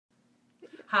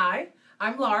Hi,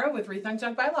 I'm Laura with Rethunk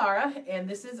Junk by Laura, and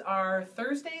this is our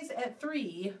Thursdays at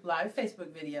 3 live Facebook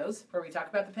videos where we talk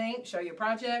about the paint, show you a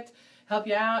project, help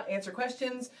you out, answer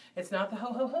questions. It's not the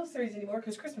ho ho ho series anymore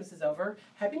because Christmas is over.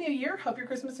 Happy New Year. Hope your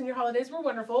Christmas and your holidays were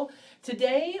wonderful.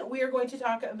 Today we are going to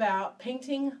talk about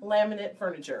painting laminate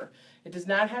furniture. It does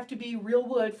not have to be real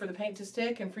wood for the paint to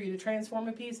stick and for you to transform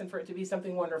a piece and for it to be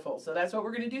something wonderful. So that's what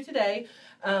we're going to do today.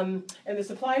 And the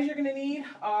supplies you're going to need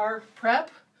are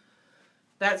prep.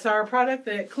 That's our product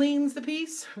that cleans the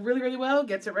piece really, really well,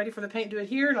 gets it ready for the paint to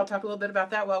adhere, and I'll talk a little bit about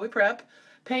that while we prep.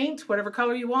 Paint, whatever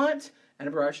color you want, and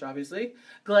a brush, obviously.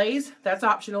 Glaze, that's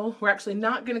optional. We're actually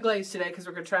not going to glaze today because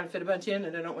we're going to try and fit a bunch in,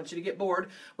 and I don't want you to get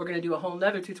bored. We're going to do a whole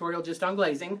nother tutorial just on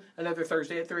glazing, another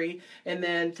Thursday at 3, and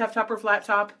then tough top or flat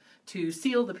top to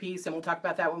seal the piece, and we'll talk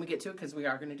about that when we get to it because we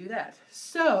are going to do that.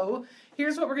 So,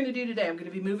 here's what we're going to do today. I'm going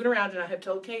to be moving around, and I have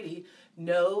told Katie,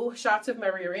 no shots of my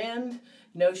rear end,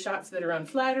 no shots that are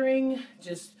unflattering,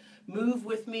 just move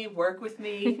with me, work with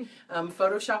me,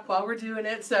 Photoshop while we're doing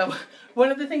it. So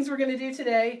one of the things we're going to do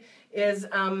today is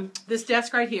this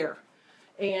desk right here.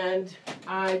 And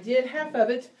I did half of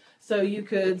it so you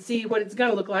could see what it's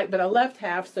going to look like, but I left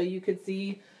half so you could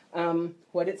see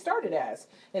what it started as.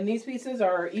 And these pieces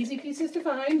are easy pieces to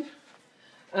find.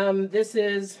 This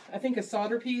is, I think, a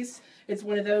solder piece. It's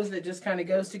one of those that just kind of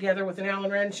goes together with an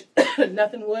Allen wrench.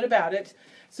 Nothing wood about it.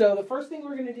 So the first thing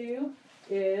we're going to do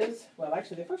is, well,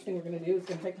 actually the first thing we're going to do is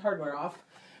going to take the hardware off,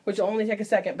 which will only take a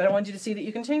second, but I want you to see that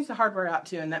you can change the hardware out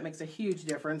too, and that makes a huge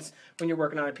difference when you're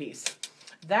working on a piece.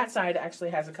 That side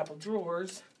actually has a couple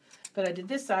drawers, but I did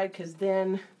this side because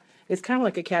then it's kind of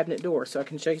like a cabinet door, so I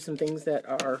can show you some things that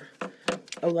are,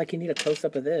 oh, like you need a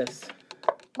close-up of this.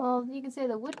 Well, you can say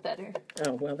the wood better.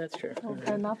 Oh, well, that's true. Well,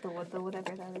 right. Not the wood, but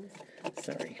whatever that is.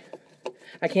 Sorry.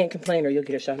 I can't complain or you'll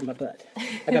get a shot in my butt.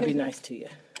 I gotta be nice to you.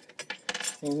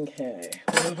 Okay.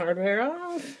 One hardware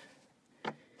off.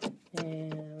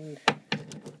 And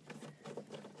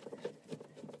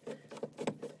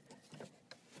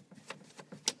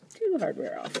two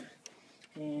hardware off.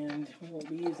 And we won't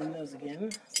be using those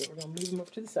again, so we're going to move them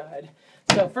over to the side.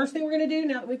 So first thing we're going to do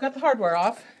now that we've got the hardware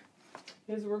off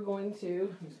is we're going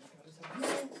to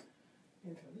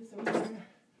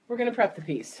prep the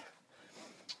piece.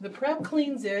 The prep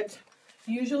cleans it.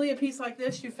 Usually a piece like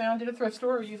this you found at a thrift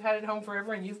store or you've had it home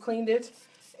forever and you've cleaned it,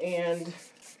 and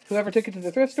whoever took it to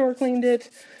the thrift store cleaned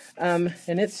it, and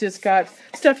it's just got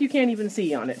stuff you can't even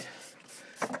see on it.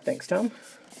 Thanks, Tom.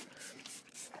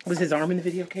 Was his arm in the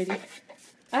video, Katie?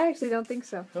 I actually don't think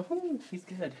so. Oh, he's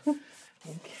good.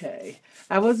 Okay.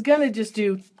 I was going to just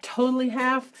do totally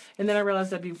half, and then I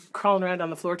realized I'd be crawling around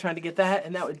on the floor trying to get that,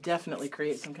 and that would definitely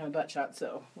create some kind of butt shot,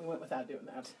 so we went without doing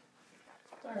that.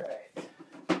 All right.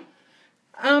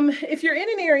 If you're in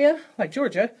an area, like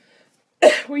Georgia,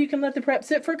 where you can let the prep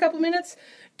sit for a couple minutes,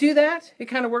 do that. It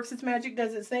kind of works its magic,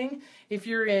 does its thing. If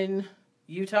you're in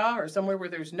Utah or somewhere where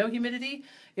there's no humidity,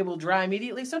 it will dry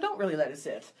immediately, so don't really let it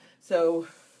sit. So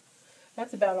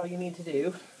that's about all you need to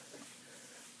do.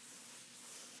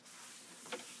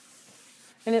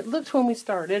 And it looked when we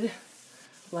started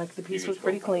like the piece was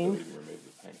pretty clean.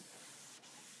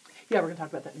 Yeah, we're going to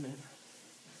talk about that in a minute.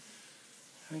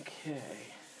 Okay.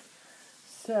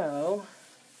 So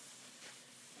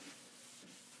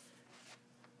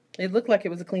it looked like it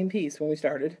was a clean piece when we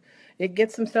started. It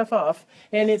gets some stuff off.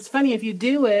 And it's funny, if you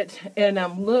do it and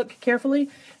look carefully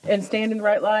and stand in the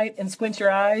right light and squint your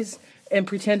eyes and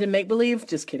pretend to make believe,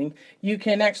 just kidding, you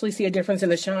can actually see a difference in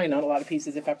the shine on a lot of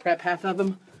pieces if I prep half of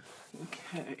them.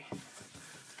 Okay.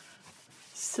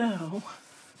 So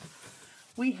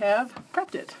we have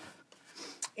prepped it.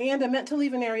 And I meant to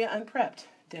leave an area unprepped.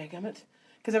 Dadgummit.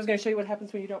 Because I was going to show you what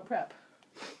happens when you don't prep.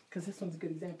 Because this one's a good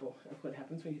example of what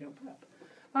happens when you don't prep.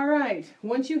 All right.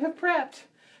 Once you have prepped,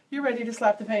 you're ready to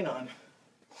slap the paint on.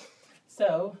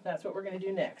 So that's what we're going to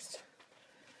do next.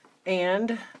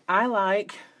 And I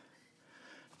like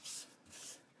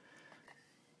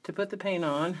to put the paint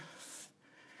on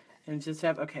and just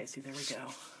have, okay, see, there we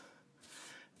go.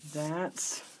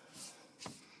 That's,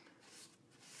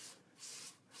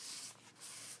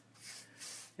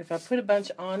 if I put a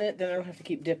bunch on it, then I don't have to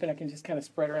keep dipping. I can just kind of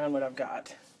spread around what I've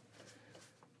got.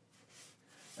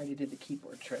 I already did the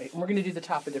keyboard tray. And we're going to do the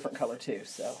top a different color too,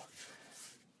 so.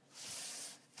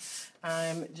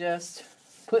 I'm just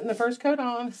putting the first coat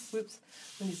on. Whoops.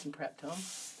 We need some prep, Tom.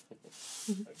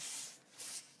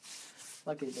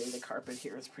 Luckily, the carpet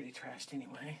here is pretty trashed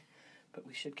anyway, but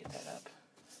we should get that up.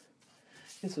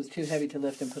 This was too heavy to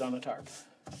lift and put on a tarp.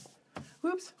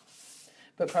 Whoops.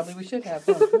 But probably we should have.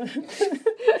 Huh?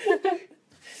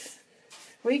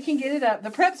 We can get it up. The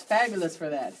prep's fabulous for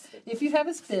that. If you have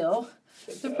a spill,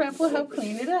 The prep will help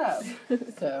clean it up.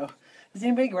 So, does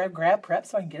anybody grab prep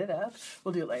so I can get it up?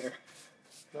 We'll do it later.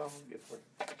 No, I'll get for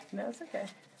it. No, it's okay.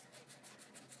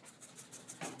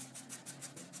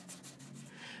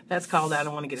 That's called I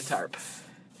don't want to get a tarp.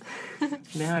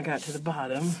 Now I got to the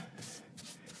bottom.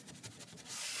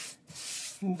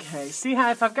 Okay, see how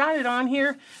if I've got it on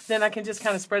here, then I can just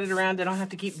kind of spread it around. I don't have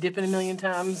to keep dipping a million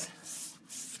times.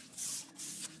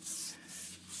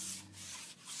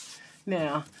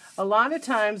 Now, a lot of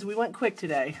times, we went quick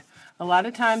today. A lot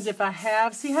of times if I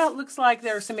have, see how it looks like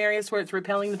there are some areas where it's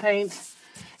repelling the paint?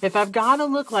 If I've got a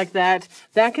look like that,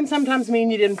 that can sometimes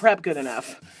mean you didn't prep good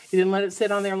enough. You didn't let it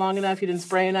sit on there long enough, you didn't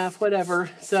spray enough,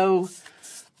 whatever. So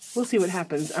we'll see what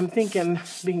happens. I'm thinking,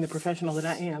 being the professional that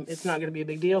I am, it's not going to be a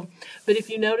big deal. But if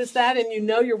you notice that and you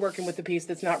know you're working with a piece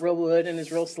that's not real wood and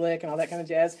is real slick and all that kind of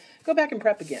jazz, go back and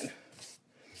prep again.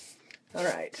 All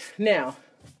right, now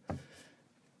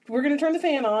we're going to turn the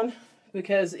fan on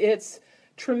because it's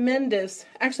tremendous.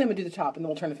 Actually, I'm going to do the top and then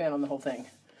we'll turn the fan on the whole thing.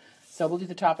 So we'll do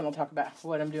the top and I'll talk about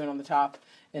what I'm doing on the top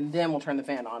and then we'll turn the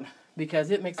fan on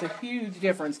because it makes a huge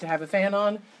difference to have a fan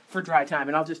on for dry time.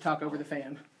 And I'll just talk over the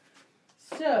fan.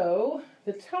 So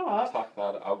the top. Talk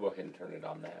about it. I'll go ahead and turn it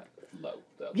on that low.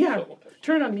 Yeah,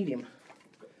 turn it on medium.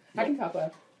 I can talk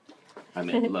loud. I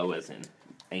meant low as in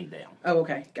aim down. Oh,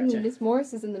 okay. Gotcha. Miss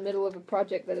Morris is in the middle of a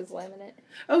project that is laminate.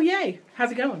 Oh, yay.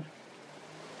 How's it going?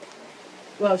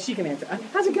 Well, she can answer.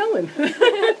 How's it going?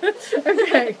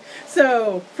 Okay.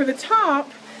 So, for the top,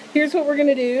 here's what we're going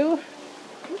to do.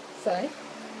 Sorry.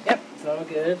 Yep. It's all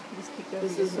good. Just keep going.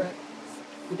 This is...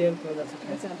 You did? No, that's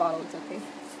okay. It's in a bottle. It's okay.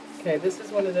 Okay, this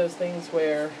is one of those things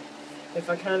where if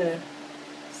I kind of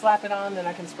slap it on, then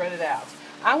I can spread it out.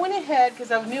 I went ahead,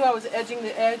 because I knew I was edging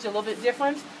the edge a little bit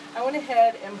different, I went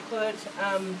ahead and put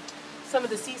some of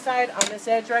the seaside on this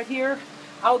edge right here.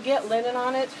 I'll get linen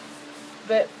on it,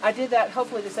 but I did that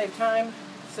hopefully to save time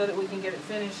so that we can get it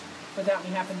finished without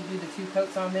me having to do the 2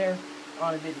 coats on there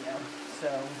on a video.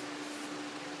 So,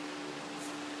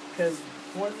 because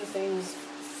one of the things...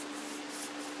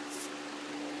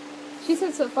 She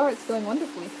said so far it's going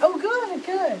wonderfully. Oh, good,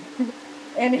 good.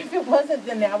 And if it wasn't,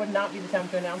 then now would not be the time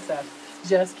to announce that.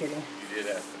 Just kidding. You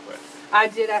did ask the question. I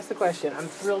did ask the question. I'm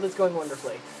thrilled it's going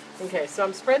wonderfully. Okay, so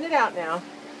I'm spreading it out now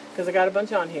because I got a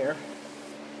bunch on here.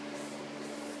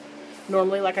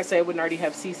 Normally, like I say, I wouldn't already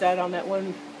have seaside on that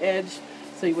one edge,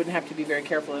 so you wouldn't have to be very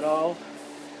careful at all.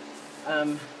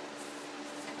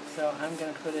 So I'm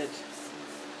going to put it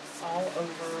all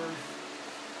over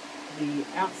the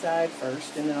outside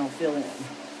first, and then I'll fill in.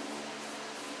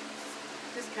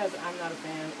 Just because I'm not a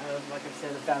fan of, like I've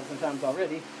said 1,000 times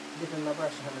already, dipping my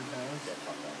brush 100 times.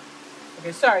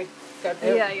 Okay, sorry.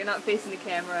 Yeah, you're not facing the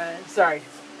camera. Sorry.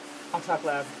 I'll talk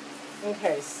loud.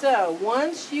 Okay, so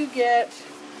once you get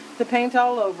the paint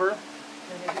all over,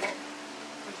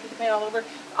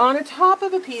 on the top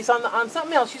of a piece, on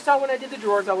something else, you saw when I did the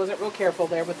drawers, I wasn't real careful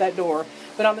there with that door,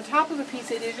 but on the top of a piece,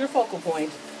 it is your focal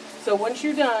point. So once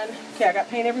you're done, okay, I got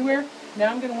paint everywhere. Now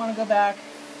I'm going to want to go back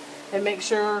and make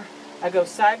sure I go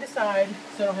side to side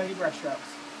so I don't have any brush strokes.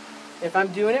 If I'm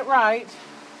doing it right,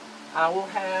 I will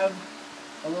have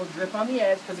a little drip on the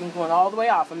edge because I'm going all the way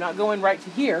off. I'm not going right to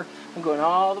here. I'm going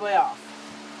all the way off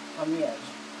on the edge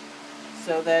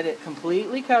so that it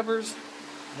completely covers.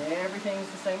 Everything's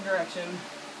the same direction.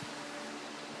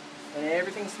 And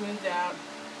everything's smoothed out.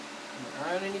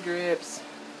 There aren't any drips.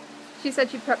 She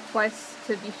said she prepped twice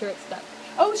to be sure it stuck.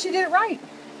 Oh, she did it right.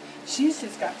 She's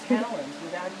just got talent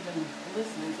without even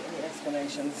listening to any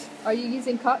explanations. Are you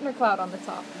using cotton or cloud on the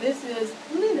top? This is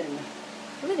linen.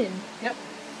 Linen? Yep.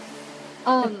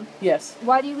 Yes. Yes.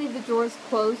 Why do you leave the drawers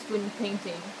closed when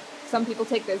painting? Some people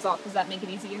take those off. Does that make it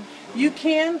easier? You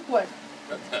can, what?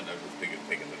 I was thinking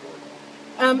taking the door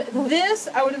off. This,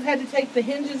 I would have had to take the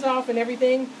hinges off and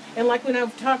everything. And like when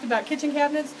I've talked about kitchen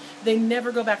cabinets, they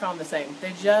never go back on the same.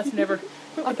 They just never...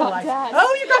 I got Dad.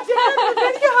 Oh, you got Dad in the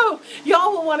video.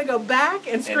 Y'all will want to go back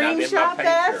and screenshot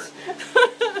that.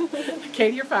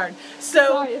 Katie, you're fired. So,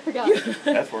 sorry, I forgot.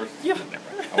 That's worse. I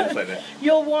won't say that.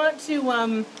 You'll want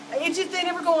to, it just, they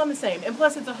never go on the same. And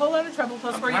plus, it's a whole lot of trouble,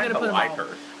 plus where you're going to put them all.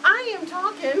 Her. I am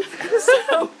talking,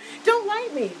 so don't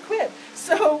light me. Quit.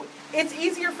 So, it's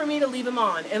easier for me to leave them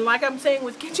on. And like I'm saying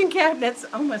with kitchen cabinets,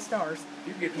 oh my stars.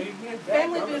 You get me again.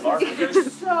 Family business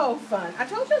is so fun. I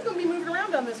told you I was going to be moving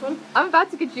around on this one. I'm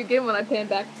about to get you again when I pan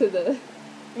back to the...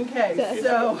 Okay,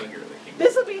 so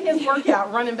this will be his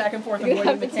workout, running back and forth,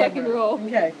 avoiding the camera. Second roll.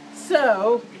 Okay,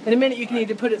 so in a minute you can need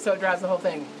to put it so it dries the whole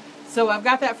thing. So I've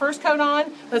got that first coat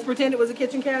on. Let's pretend it was a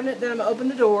kitchen cabinet. Then I'm going to open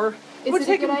the door. Is it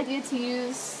a good idea to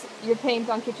use your paint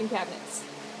on kitchen cabinets?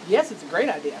 Yes, it's a great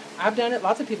idea. I've done it.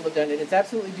 Lots of people have done it. It's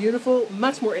absolutely beautiful.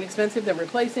 Much more inexpensive than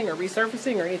replacing or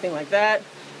resurfacing or anything like that.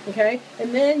 Okay?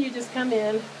 And then you just come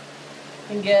in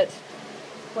and get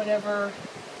whatever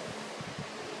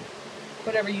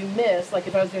you miss. Like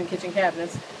if I was doing kitchen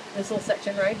cabinets, this little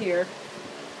section right here.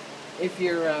 If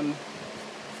you're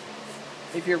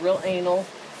real anal,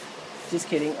 just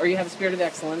kidding, or you have a spirit of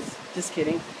excellence, just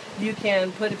kidding, you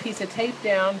can put a piece of tape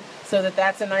down so that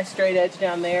that's a nice straight edge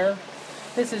down there.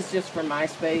 This is just for my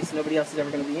space. Nobody else is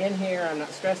ever going to be in here. I'm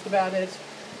not stressed about it.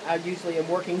 I usually am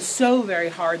working so very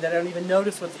hard that I don't even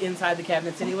notice what's inside the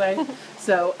cabinets anyway.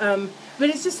 So, but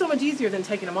it's just so much easier than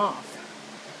taking them off.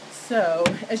 So,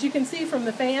 as you can see from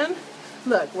the fan,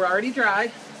 look, we're already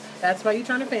dry. That's why you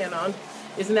turn a fan on.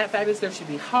 Isn't that fabulous? There should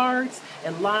be hearts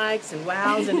and likes and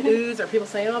wows and oohs. Are people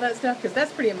saying all that stuff? Because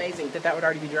that's pretty amazing that that would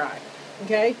already be dry.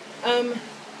 Okay?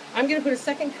 I'm going to put a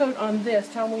second coat on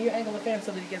this. Tom, will you angle the fan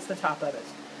so that it gets the top of it?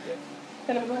 Yes.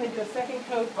 And I'm going to do a second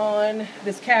coat on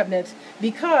this cabinet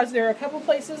because there are a couple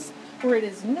places where it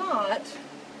is not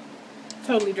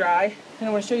totally dry. And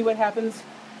I want to show you what happens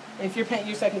if you're painting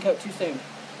your second coat too soon.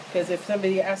 Because if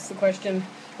somebody asks the question,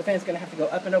 the fan's going to have to go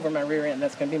up and over my rear end.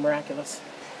 That's going to be miraculous.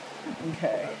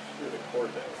 Okay.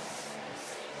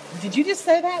 Did you just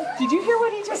say that? Did you hear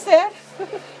what he just said?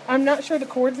 I'm not sure the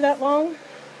cord's that long.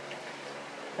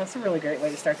 That's a really great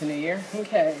way to start the new year.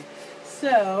 Okay,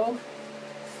 so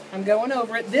I'm going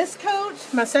over it. This coat,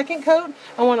 my second coat,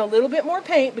 I want a little bit more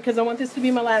paint because I want this to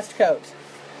be my last coat.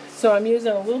 So I'm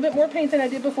using a little bit more paint than I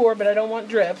did before, but I don't want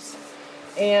drips.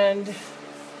 And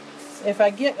if I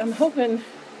get, I'm hoping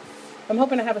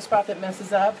I have a spot that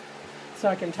messes up so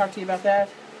I can talk to you about that.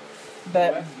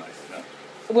 But, well, that's nice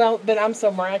enough. Well, but I'm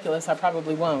so miraculous, I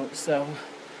probably won't. So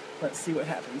let's see what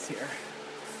happens here.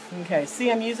 Okay, see,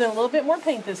 I'm using a little bit more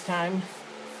paint this time,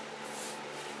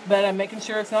 but I'm making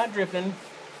sure it's not dripping.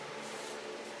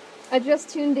 I just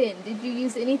tuned in. Did you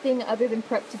use anything other than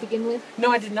prep to begin with? No,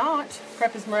 I did not.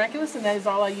 Prep is miraculous, and that is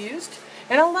all I used.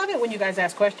 And I love it when you guys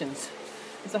ask questions.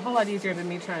 It's a whole lot easier than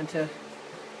me trying to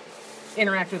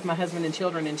interact with my husband and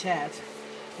children in chat.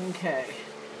 Okay.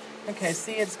 Okay,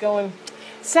 see, it's going,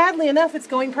 sadly enough, it's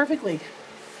going perfectly.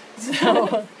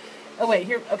 So, oh wait,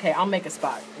 here, okay, I'll make a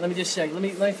spot. Let me just show you. Let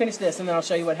me finish this, and then I'll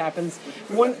show you what happens.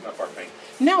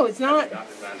 No, it's not.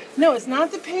 No, it's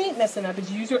not the paint messing up.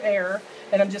 It's user error,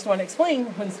 and I just want to explain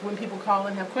when people call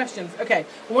and have questions. Okay,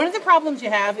 one of the problems you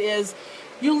have is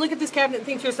you'll look at this cabinet and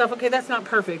think to yourself, okay, that's not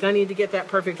perfect. I need to get that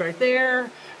perfect right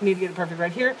there. I need to get it perfect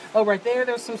right here. Oh, right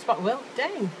there's some spot. Well,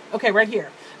 dang. Okay, right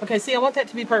here. Okay, see, I want that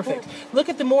to be perfect. Look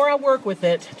at the more I work with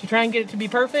it to try and get it to be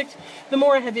perfect, the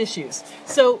more I have issues.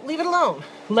 So leave it alone.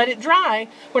 Let it dry.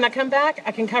 When I come back,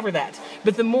 I can cover that.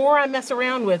 But the more I mess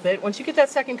around with it, once you get that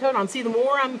second coat on, see, the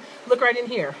more look right in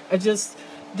here. I just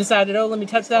decided, oh, let me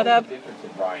touch that up. What's the difference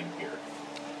in drying here?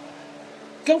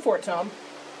 Go for it, Tom.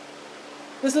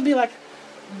 This will be like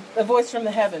a voice from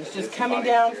the heavens, just coming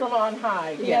down from on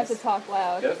high. You have to talk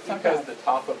loud. Just because the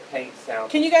top of paint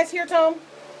sounds... Can you guys hear, Tom?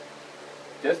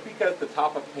 Just because the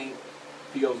top of paint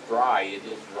feels dry, it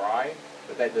is dry,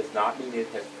 but that does not mean it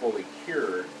has fully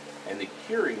cured, and the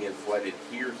curing is what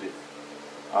adheres it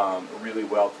really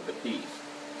well to the piece.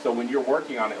 So when you're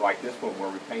working on it like this one, where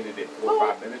we painted it 4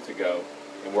 or 5 minutes ago,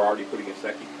 and we're already putting a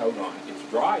second coat on, it's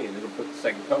dry and it'll put the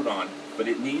second coat on, but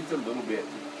it needs a little bit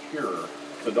to cure.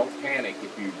 So don't panic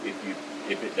if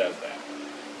it does that.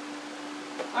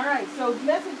 All right, so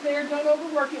message there, don't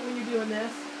overwork it when you're doing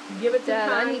this. Give it Dad,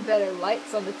 time. I need better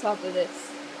lights on the top of this.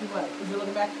 What? Is it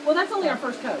looking back? Well, that's only our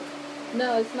first coat.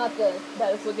 No, it's not that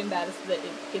it's looking bad. It's that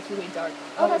it gets really dark.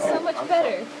 Oh, that's so much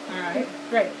better. All right,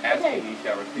 great. Okay,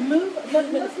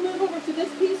 let's move over to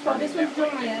this piece while this one's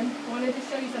drying. I wanted to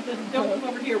show you something. Don't move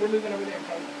over here. We're moving over there,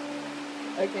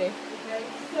 okay? Okay. Okay.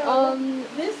 So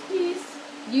this piece.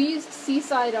 You used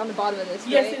Seaside on the bottom of this,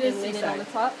 yes, right? It is and Seaside Linen on the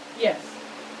top. Yes.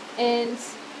 And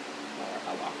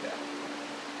I locked that.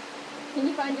 can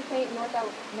you find your paint in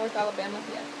North Alabama?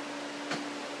 Yeah.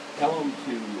 Tell them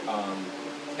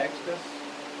to text us,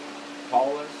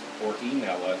 call us, or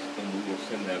email us, and we will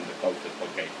send them the closest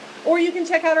location. Or you can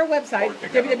check out our website,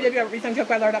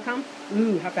 www.rethunkjokebylaura.com.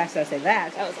 Ooh, how fast did I say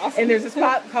that? That was awesome. And there's a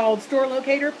spot called Store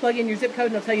Locator. Plug in your zip code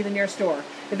and it'll tell you the nearest store.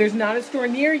 If there's not a store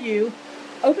near you,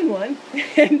 open one.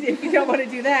 And if you don't want to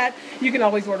do that, you can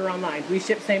always order online. We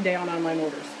ship same day on online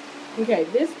orders. Okay,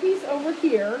 this piece over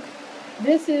here,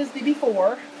 this is the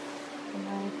before.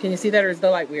 Can you see that, or is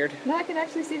the light weird? No, I can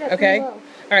actually see that. Okay. Well.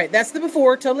 All right, that's the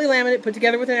before, totally laminate, put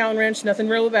together with an Allen wrench, nothing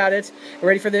real about it.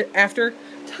 Ready for the after?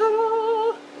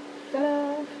 Ta-da!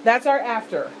 Ta-da! That's our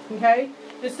after, okay?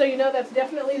 Just so you know, that's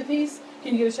definitely the piece.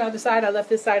 Can you get a shot of the side? I left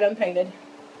this side unpainted.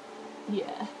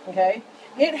 Yeah. Okay.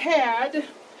 It had,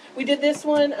 we did this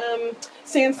one,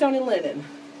 sandstone and linen.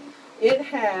 It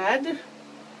had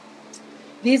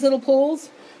these little pulls,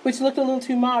 which looked a little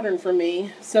too modern for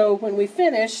me. So when we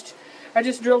finished, I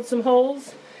just drilled some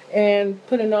holes and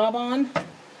put a knob on.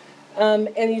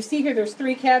 And you see here, there's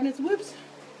 3 cabinets. Whoops.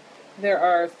 There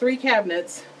are 3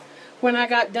 cabinets. When I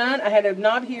got done, I had a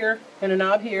knob here and a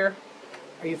knob here.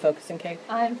 Are you focusing, Kate?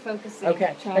 I'm focusing.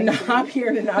 Okay. A knob here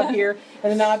and a knob here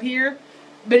and a knob here.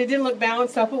 But it didn't look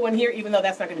balanced. So I put one here, even though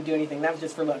that's not going to do anything. That was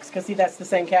just for looks. Because see, that's the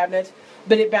same cabinet.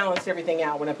 But it balanced everything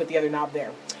out when I put the other knob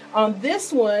there. On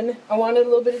this one, I wanted a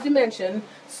little bit of dimension.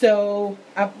 So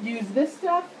I've used this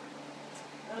stuff.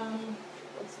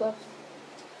 What stuff?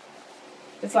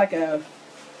 It's like a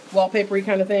wallpapery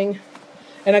kind of thing.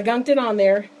 And I gunked it on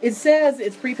there. It says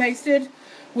it's pre-pasted,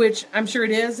 which I'm sure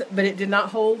it is, but it did not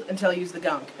hold until I used the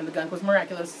gunk. And the gunk was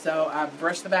miraculous, so I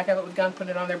brushed the back of it with gunk, put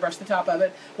it on there, brushed the top of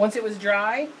it. Once it was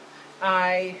dry,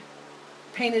 I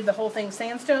painted the whole thing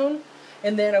sandstone,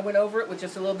 and then I went over it with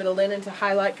just a little bit of linen to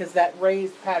highlight, because that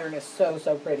raised pattern is so,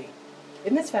 so pretty.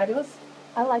 Isn't this fabulous?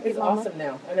 I like it, It's Mama. awesome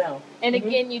now. I know. And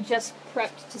again, you just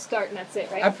prepped to start, and that's it,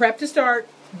 right? I prepped to start,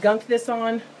 gunked this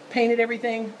on, painted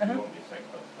everything. You want me to second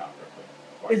coat the top real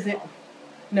quick? While Is you're it? talking?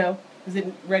 No. Is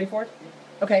it ready for it?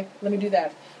 Okay, let me do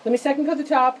that. Let me second coat the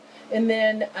top, and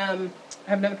then I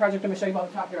have another project I'm going to show you while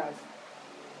the top dries.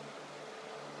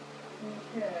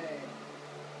 Okay.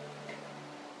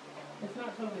 It's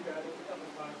not totally dry. There's a couple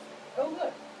spots. Oh,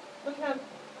 look. Look how...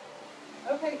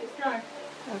 Okay, it's dry.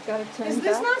 I've got to turn Is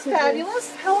this back not to this.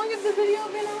 fabulous? How long has the video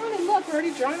been on? And look, we're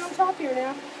already drying on top here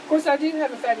now. Of course, I do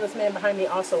have a fabulous man behind me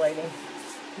oscillating.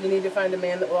 You need to find a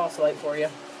man that will oscillate for you.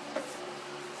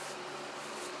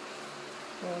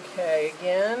 Okay,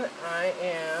 again, I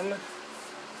am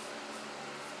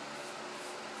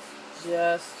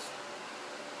just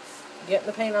getting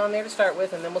the paint on there to start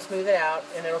with, and then we'll smooth it out,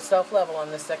 and it'll self-level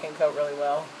on this second coat really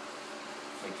well.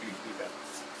 Make sure you speak up.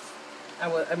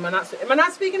 Am I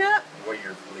not speaking up? What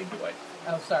you're leading the way.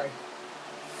 Oh, sorry.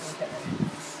 Okay.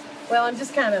 Well, I'm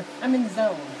just kind of, I'm in the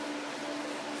zone.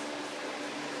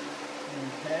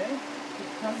 Okay.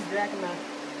 Tom's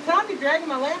dragging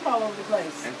my lamp all over the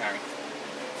place. And Harry.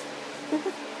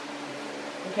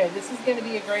 Okay, this is going to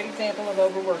be a great example of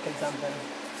overworking something.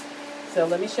 So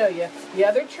let me show you. The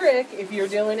other trick, if you're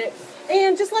doing it,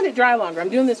 and just let it dry longer. I'm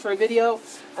doing this for a video.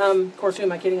 Of course, who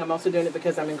am I kidding? I'm also doing it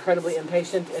because I'm incredibly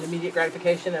impatient and immediate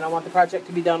gratification, and I want the project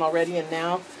to be done already and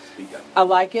now. Speak up. I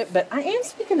like it, but I am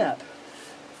speaking up.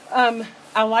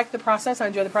 I like the process. I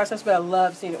enjoy the process, but I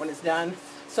love seeing it when it's done.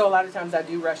 So a lot of times I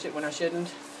do rush it when I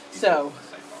shouldn't. So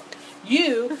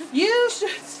you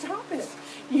should stop it.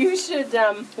 You should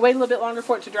wait a little bit longer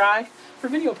for it to dry. For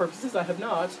video purposes, I have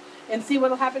not. And see what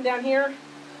will happen down here.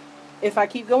 If I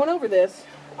keep going over this,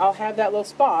 I'll have that little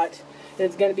spot. And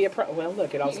it's going to be a well,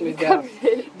 look, it all smoothed out.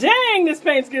 Dang, this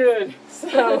paint's good.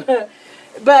 So,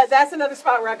 but that's another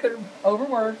spot where I could have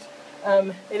overworked.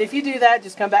 And if you do that,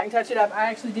 just come back and touch it up. I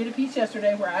actually did a piece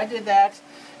yesterday where I did that,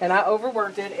 and I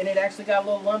overworked it, and it actually got a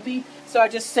little lumpy. So I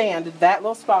just sanded that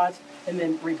little spot and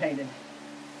then repainted.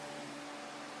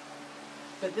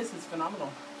 But this is phenomenal.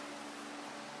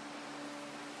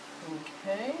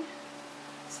 Okay.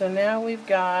 So now we've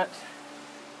got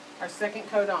our second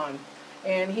coat on.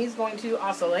 And he's going to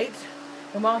oscillate.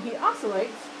 And while he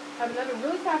oscillates, I have another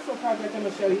really fast little project I'm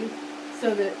going to show you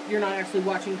so that you're not actually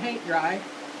watching paint dry.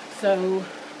 So,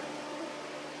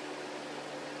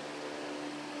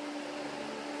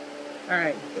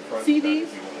 alright. See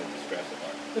these?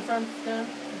 The front's done?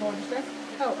 The whole distress?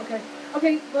 Oh, okay.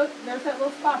 Okay, look, there's that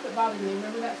little spot that bothered me.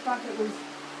 Remember that spot that was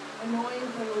annoying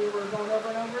when we were going over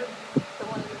and over it? The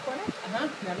one in the corner? Uh-huh.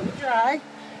 Now that it's dry,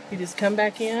 you just come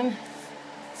back in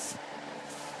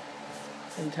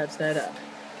and touch that up.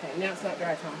 Okay, now it's not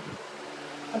dry, Tom.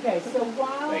 Okay, so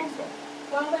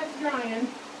while that's drying,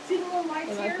 see the little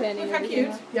lights here? Look how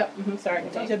cute. Yep, sorry. I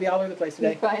told you I'd be all over the place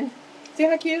today. You're fine. See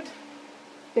how cute?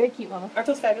 Very cute, Mama. Aren't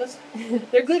those fabulous?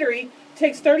 They're glittery.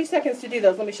 Takes 30 seconds to do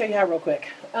those. Let me show you how real quick.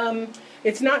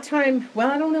 It's not time,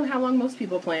 well, I don't know how long most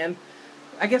people plan.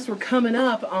 I guess we're coming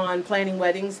up on planning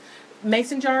weddings.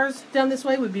 Mason jars done this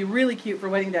way would be really cute for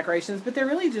wedding decorations, but they're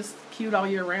really just cute all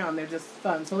year round. They're just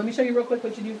fun. So let me show you real quick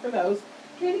what you do for those.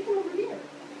 Katie, come over here.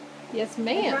 Yes,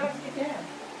 ma'am.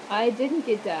 I didn't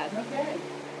get Dad. Okay.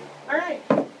 All right.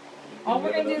 All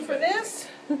we're going to do for this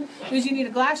is you need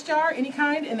a glass jar, any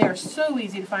kind, and they're so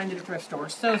easy to find at a thrift store.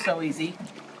 So, so easy.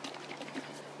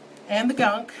 And the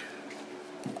gunk.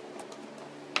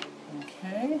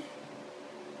 Okay.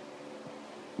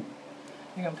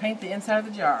 You're going to paint the inside of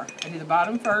the jar. I do the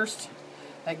bottom first.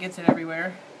 That gets it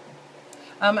everywhere.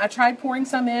 I tried pouring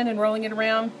some in and rolling it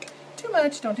around. Too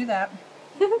much, don't do that.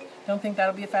 Don't think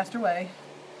that'll be a faster way.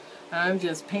 I'm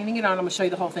just painting it on. I'm going to show you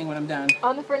the whole thing when I'm done.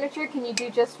 On the furniture, can you do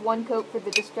just one coat for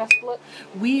the distressed look?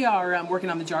 We are working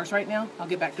on the jars right now. I'll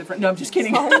get back to the front. No, I'm just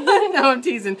kidding. No, I'm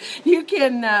teasing. You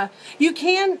can,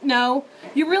 no.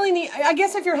 You really need, I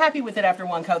guess if you're happy with it after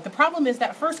one coat. The problem is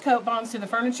that first coat bonds to the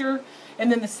furniture, and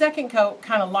then the second coat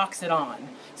kind of locks it on.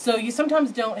 So you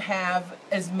sometimes don't have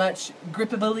as much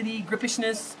grippability,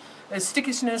 grippishness,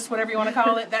 stickishness, whatever you want to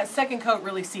call it. That second coat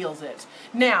really seals it.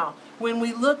 Now, when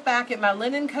we look back at my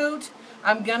linen coat,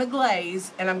 I'm going to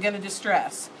glaze and I'm going to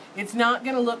distress. It's not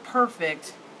going to look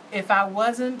perfect. If I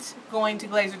wasn't going to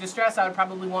glaze or distress, I would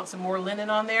probably want some more linen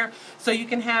on there. So you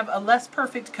can have a less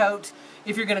perfect coat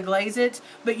if you're going to glaze it,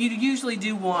 but you usually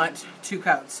do want 2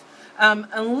 coats.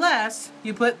 Unless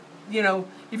you put, you know,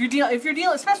 especially if you're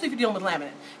dealing with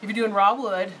laminate. If you're doing raw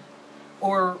wood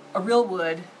or a real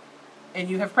wood, and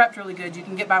you have prepped really good, you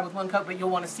can get by with 1 coat, but you'll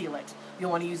want to seal it.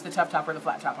 You'll want to use the tough top or the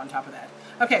flat top on top of that.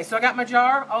 Okay, so I got my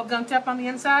jar all gunked up on the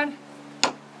inside.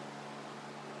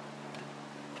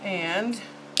 And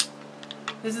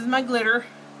this is my glitter.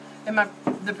 And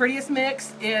the prettiest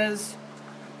mix is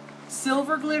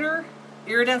silver glitter,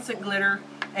 iridescent glitter,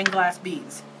 and glass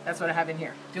beads. That's what I have in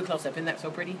here. Do a close-up. Isn't that so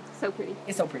pretty? So pretty.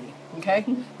 It's so pretty. Okay?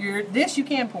 This you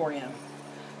can pour in.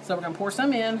 So we're going to pour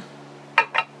some in.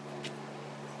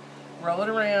 Roll it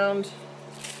around,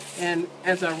 and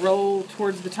as I roll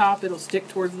towards the top, it'll stick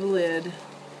towards the lid.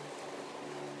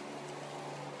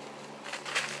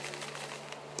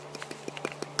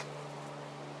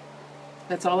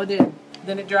 That's all I did.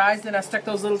 Then it dries, then I stuck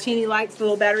those little teeny lights, the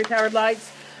little battery-powered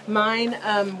lights. Mine,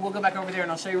 we'll go back over there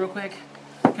and I'll show you real quick,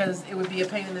 because it would be a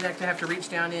pain in the neck to have to reach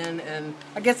down in, and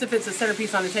I guess if it's a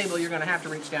centerpiece on the table, you're going to have to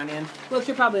reach down in. Well,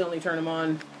 you'll probably only turn them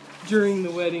on during the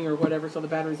wedding or whatever, so the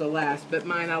batteries will last. But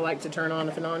mine I like to turn on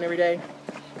and on every day.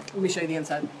 Let me show you the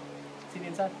inside. See the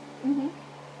inside? Mm-hmm.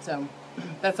 So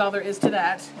that's all there is to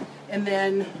that. And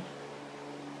then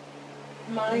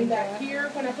mine back here,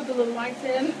 when I put the little lights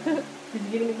in, did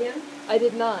you get them again? I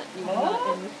did not. You were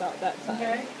not in the shot that time.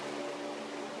 Okay.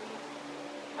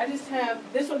 I just have,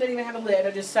 this one didn't even have a lid. I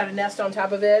just set a nest on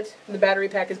top of it. And the battery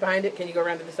pack is behind it. Can you go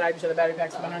around to the side and show the battery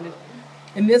pack's behind it?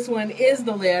 And this one is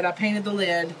the lid. I painted the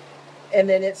lid. And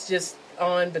then it's just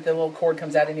on, but the little cord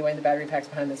comes out anyway, and the battery pack's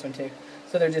behind this one too.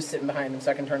 So they're just sitting behind them,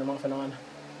 so I can turn them off and on.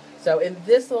 So, and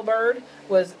this little bird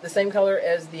was the same color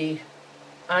as the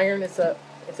iron. Well,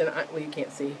 you can't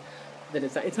see that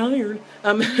it's iron.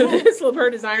 This little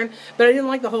bird is iron, but I didn't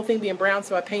like the whole thing being brown,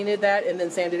 so I painted that and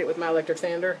then sanded it with my electric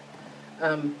sander.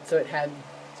 So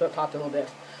it popped a little bit.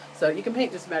 So you can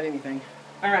paint just about anything.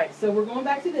 All right, so we're going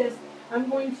back to this.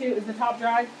 Is the top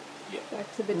dry? Yeah.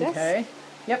 Back to the desk. Okay.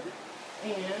 Yep.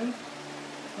 And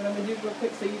what I'm going to do real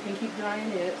quick so you can keep drying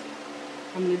it,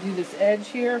 I'm going to do this edge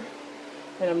here,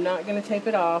 and I'm not going to tape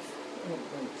it off.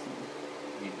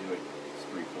 You do it, it's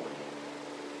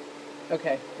 3:40.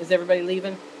 Okay. Is everybody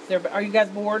leaving? Are you guys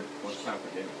bored? What's time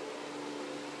for dinner?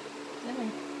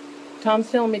 No. Tom's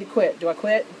telling me to quit. Do I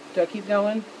quit? Do I keep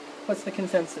going? What's the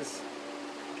consensus?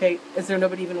 Okay. Is there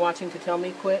nobody even watching to tell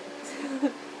me quit?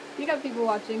 You got people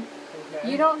watching.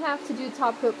 Okay. You don't have to do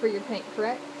top coat for your paint,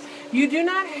 correct? You do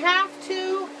not have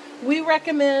to. We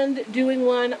recommend doing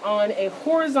one on a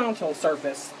horizontal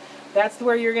surface. That's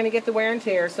where you're going to get the wear and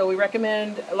tear. So we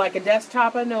recommend like a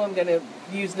desktop. I know I'm going to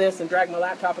use this and drag my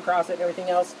laptop across it and everything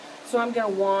else. So I'm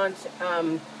going to want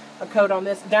a coat on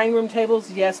this. Dining room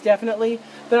tables, yes, definitely.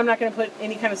 But I'm not going to put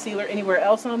any kind of sealer anywhere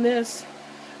else on this.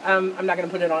 I'm not going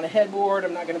to put it on a headboard.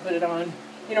 I'm not going to put it on,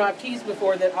 I've teased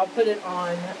before that I'll put it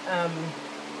on,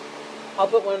 I'll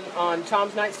put one on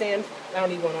Tom's nightstand. I don't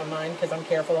need one on mine because I'm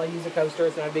careful. I use a coaster.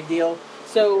 It's not a big deal.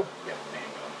 So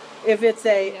if it's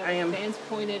Fan's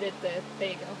pointed at the, there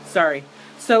you go. Sorry.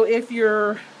 So if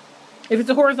it's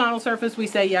a horizontal surface, we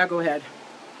say, yeah, go ahead.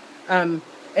 And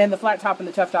the flat top and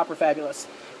the tough top are fabulous.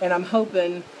 And I'm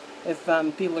hoping if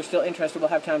people are still interested, we'll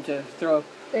have time to throw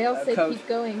They all say coat. keep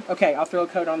going. Okay, I'll throw a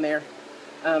coat on there,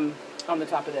 on the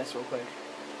top of this real quick.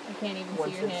 I can't even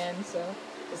Once see your it's- hand, so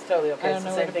It's totally okay. I It's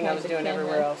don't the know same thing I was doing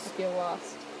everywhere else. If you're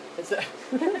lost.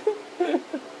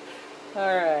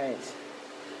 All right.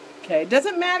 Okay. It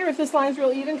doesn't matter if this line's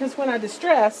real even because when I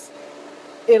distress,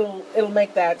 it'll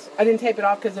make that. I didn't tape it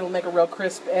off because it'll make a real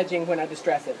crisp edging when I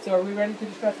distress it. So are we ready to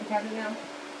distress the cabinet now? Yep.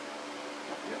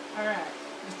 All right.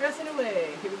 Distressing away.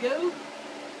 Here we go.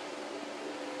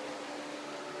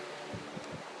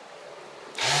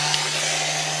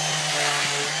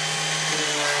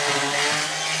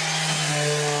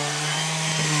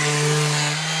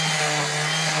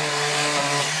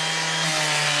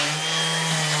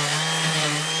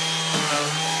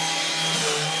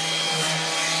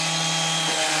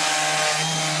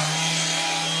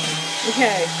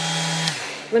 Okay,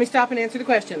 let me stop and answer the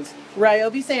questions.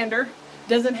 Ryobi sander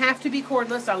doesn't have to be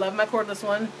cordless. I love my cordless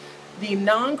one. The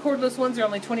non-cordless ones are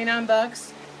only 29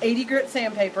 bucks. 80 grit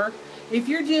sandpaper. If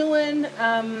you're doing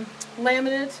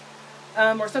laminate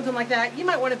or something like that, you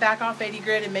might want to back off 80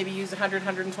 grit and maybe use 100,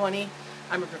 120.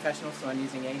 I'm a professional, so I'm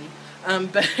using 80.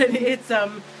 But it's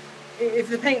if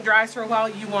the paint dries for a while,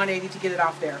 you want 80 to get it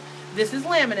off there. This is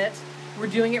laminate. We're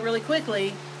doing it really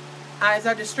quickly. As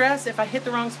I distress, if I hit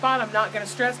the wrong spot, I'm not going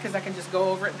to stress because I can just go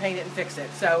over it and paint it and fix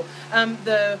it. So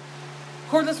the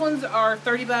cordless ones are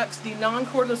 30 bucks. The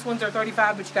non-cordless ones are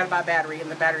 35, but you got to buy a battery,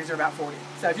 and the batteries are about 40.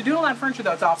 So if you're doing a lot of furniture,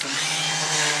 though, it's awesome.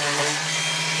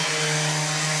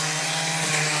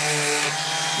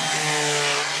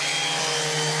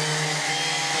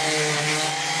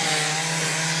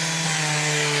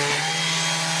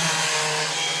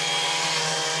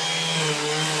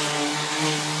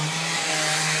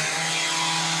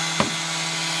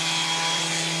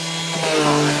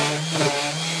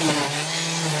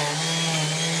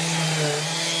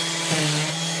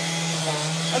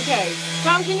 Okay,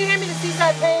 Tom, can you hand me the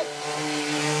seaside paint?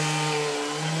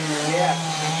 Yeah.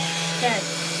 Okay,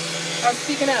 I was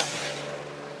speaking up.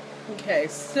 Okay,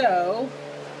 so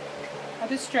I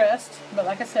distressed, but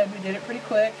like I said, we did it pretty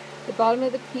quick. The bottom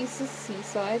of the piece is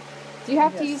seaside. Do you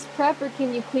have to use prep, or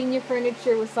can you clean your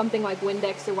furniture with something like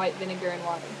Windex or white vinegar and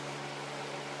water?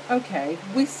 Okay,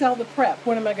 we sell the prep.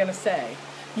 What am I going to say?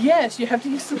 Yes, you have to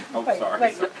use the Oh, wait, sorry.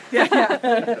 wait.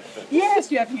 Yeah. Yes,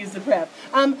 you have to use the prep.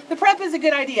 The prep is a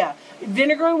good idea.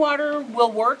 Vinegar and water will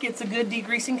work. It's a good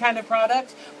degreasing kind of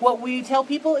product. What we tell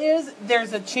people is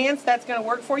there's a chance that's going to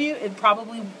work for you. It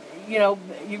probably, you know,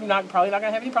 you're probably not going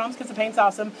to have any problems because the paint's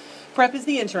awesome. Prep is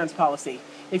the insurance policy.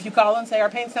 If you call and say our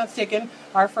paint's not sticking,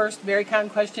 our first very kind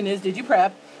question is, did you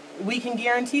prep? We can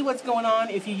guarantee what's going on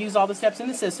if you use all the steps in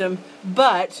the system,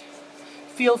 but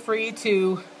feel free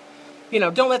to, you know,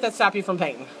 don't let that stop you from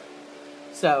painting.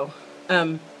 So,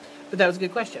 but that was a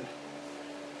good question.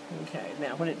 Okay,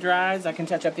 now when it dries, I can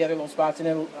touch up the other little spots, and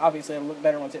it'll look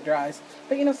better once it dries.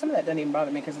 But you know, some of that doesn't even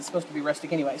bother me because it's supposed to be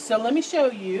rustic anyway. So let me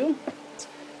show you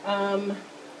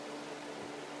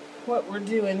what we're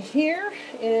doing here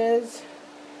is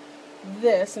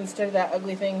this instead of that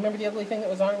ugly thing. Remember the ugly thing that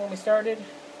was on when we started?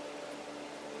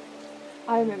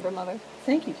 I remember, Mother.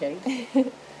 Thank you, Kate.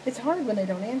 It's hard when they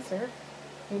don't answer.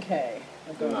 Okay,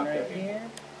 I'm going right here.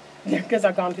 Because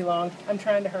I've gone too long. I'm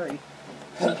trying to hurry.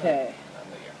 Okay.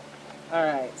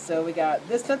 Alright, so we got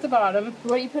this at the bottom.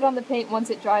 What do you put on the paint once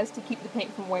it dries to keep the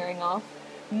paint from wearing off?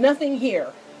 Nothing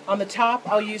here. On the top,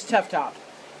 I'll use Tough Top.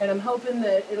 And I'm hoping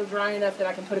that it'll dry enough that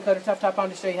I can put a coat of Tough Top on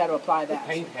to show you how to apply that.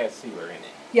 The paint has sealer in it.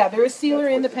 Yeah, there is sealer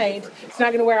in the That's paint. what's the It's not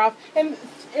going to wear off. And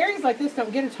areas like this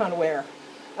don't get a ton of wear.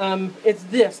 It's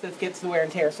this that gets the wear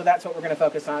and tear, so that's what we're going to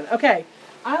focus on. Okay,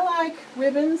 I like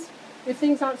ribbons. If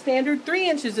things aren't standard, 3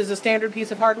 inches is a standard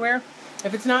piece of hardware.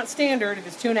 If it's not standard, if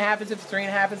it's 2.5, if it's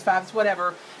 3.5, if it's 5, it's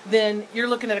whatever, then you're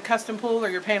looking at a custom pool or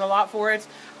you're paying a lot for it.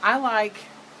 I like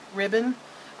ribbon.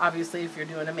 Obviously, if you're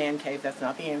doing a man cave, that's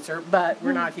not the answer, but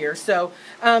we're not here. So,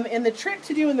 and the trick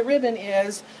to doing the ribbon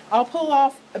is I'll pull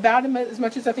off about as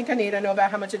much as I think I need. I know about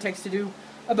how much it takes to do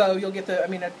a bow. You'll get the,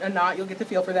 a knot, you'll get the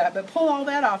feel for that. But pull all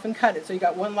that off and cut it so you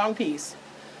got one long piece.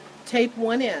 Tape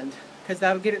one end, because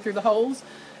that'll get it through the holes.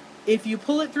 If you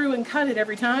pull it through and cut it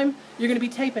every time, you're going to be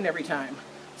taping every time.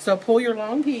 So pull your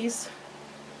long piece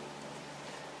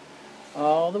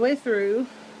all the way through,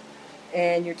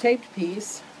 and your taped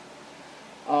piece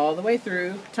all the way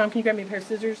through. Tom, can you grab me a pair of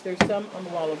scissors? There's some on the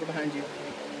wall over behind you.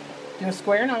 Do a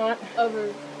square knot.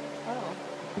 Over.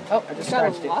 Oh, I just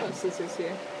got scratched a lot of scissors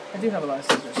here. I do have a lot of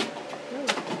scissors. Really?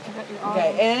 I got your arm.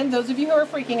 Okay, and those of you who are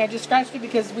freaking, I just scratched it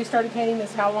because we started painting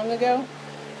this how long ago?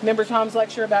 Remember Tom's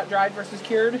lecture about dried versus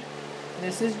cured?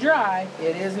 This is dry.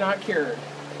 It is not cured.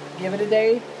 Give it a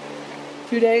day,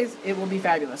 2 days, it will be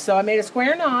fabulous. So I made a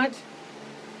square knot.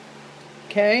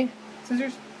 Okay,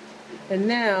 scissors. And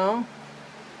now,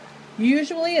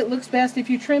 usually it looks best if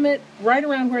you trim it right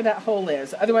around where that hole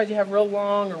is. Otherwise you have real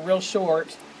long or real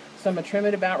short. So I'm going to trim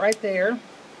it about right there.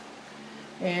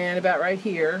 And about right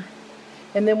here.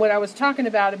 And then what I was talking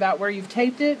about where you've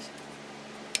taped it,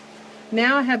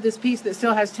 now I have this piece that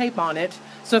still has tape on it.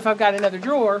 So if I've got another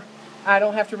drawer, I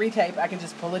don't have to retape. I can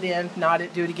just pull it in, knot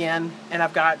it, do it again, and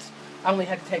I only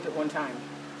had to tape it one time.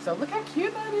 So look how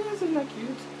cute that is. Isn't that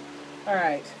cute? All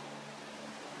right.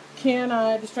 Can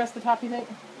I distress the top, you think?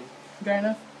 Dry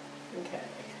enough? Okay.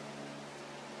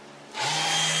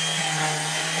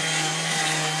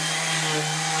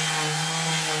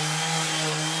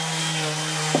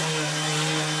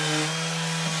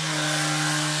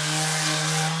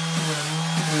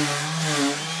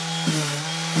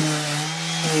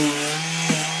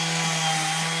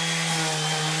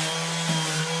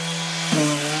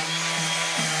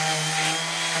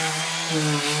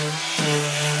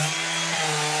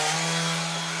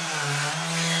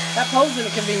 holes in a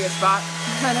convenient spot.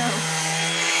 I know.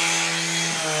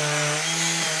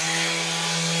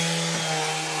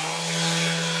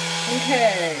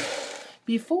 Okay.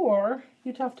 Before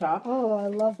you tough top. Oh, I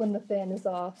love when the fan is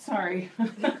off. Sorry.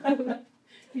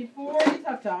 Before you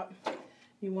tough top,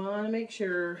 you want to make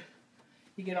sure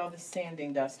you get all the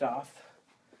sanding dust off.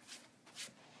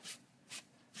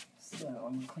 So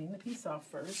I'm going to clean the piece off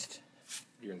first.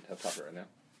 You're in tough top right now?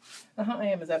 I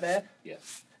am. Is that bad?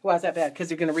 Yes. Why is that bad?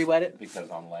 Because you're going to re-wet it? Because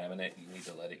on laminate, you need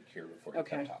to let it cure before you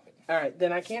Okay. tough top it. All right.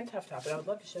 Then I can tough top it. I would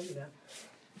love to show you that.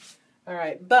 All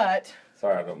right. But...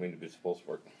 Sorry, I don't mean to be full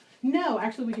sport. No,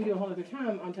 actually, we can do a whole other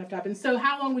time on tough top. And so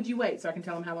how long would you wait? So I can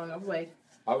tell them how long I've waited.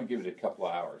 I would give it a couple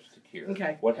of hours to cure.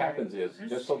 Okay. What happens is,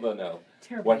 just so they'll know,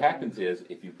 Terrible. what happens is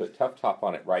if you put tough top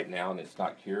on it right now and it's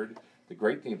not cured, the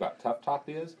great thing about tough top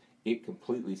is it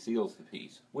completely seals the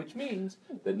piece, which means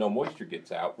that no moisture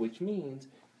gets out, which means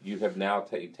you have now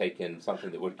taken something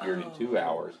that would have cured in 2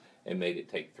 hours and made it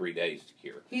take 3 days to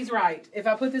cure. He's right. If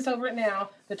I put this over it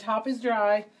now, the top is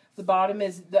dry, the bottom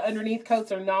is, the underneath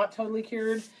coats are not totally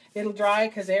cured. It'll dry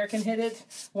because air can hit it.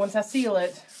 Once I seal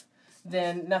it,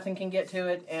 then nothing can get to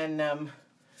it, and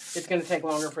it's going to take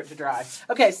longer for it to dry.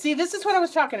 Okay, see, this is what I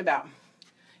was talking about.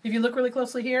 If you look really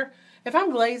closely here, if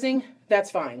I'm glazing, that's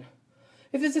fine.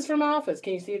 If this is from my office,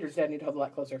 can you see it, or does that need to hold a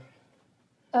lot closer?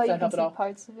 Oh, Does you that can help see at all?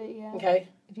 parts of it, yeah. Okay.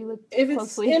 If you look If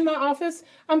closely. it's in my office,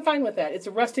 I'm fine with that. It's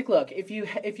a rustic look. If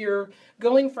you're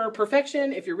going for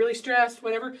perfection, if you're really stressed,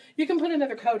 whatever, you can put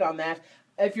another coat on that.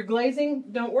 If you're glazing,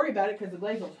 don't worry about it because the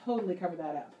glaze will totally cover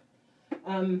that up.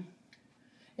 And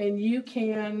you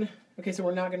can, okay, so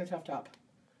we're not going to tough top.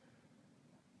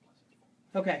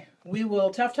 Okay, we will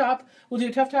tough top. We'll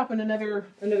do tough top in another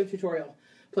tutorial.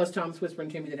 Plus, Tom's whispering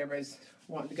to me that everybody's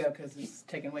wanting to go because it's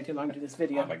taking way too long to do this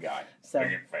video. I'm a guy. So,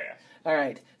 Bring it fast. all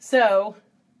right, so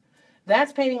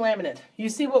that's painting laminate. You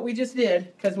see what we just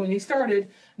did, because when he started,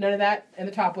 none of that and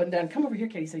the top wasn't done. Come over here,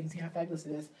 Katie, so you can see how fabulous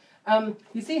it is.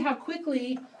 You see how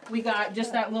quickly we got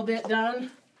just that little bit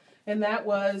done? And that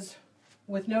was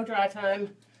with no dry time.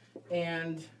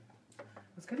 And I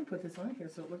was going to put this on here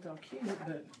so it looked all cute,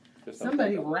 but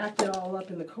somebody wrapped it all up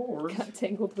in the cord. Got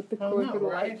tangled with the cord for the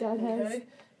light Dad has. Okay.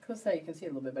 Close that, you can see it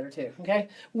a little bit better too. Okay,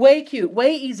 way cute,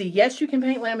 way easy. Yes, you can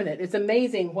paint laminate. It's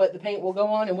amazing what the paint will go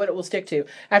on and what it will stick to.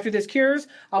 After this cures,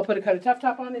 I'll put a coat of tough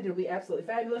top on it. It'll be absolutely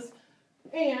fabulous.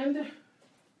 And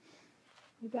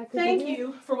thank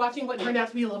you for watching what turned out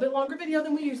to be a little bit longer video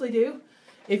than we usually do.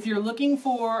 If you're looking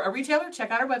for a retailer,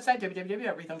 check out our website,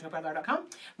 www.rethunktalkbylaura.com.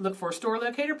 Look for a store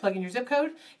locator, plug in your zip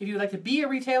code. If you would like to be a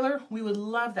retailer, we would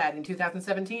love that. In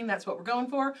 2017, that's what we're going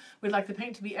for. We'd like the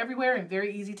paint to be everywhere and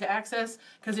very easy to access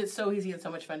because it's so easy and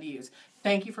so much fun to use.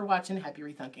 Thank you for watching. Happy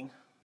rethunking.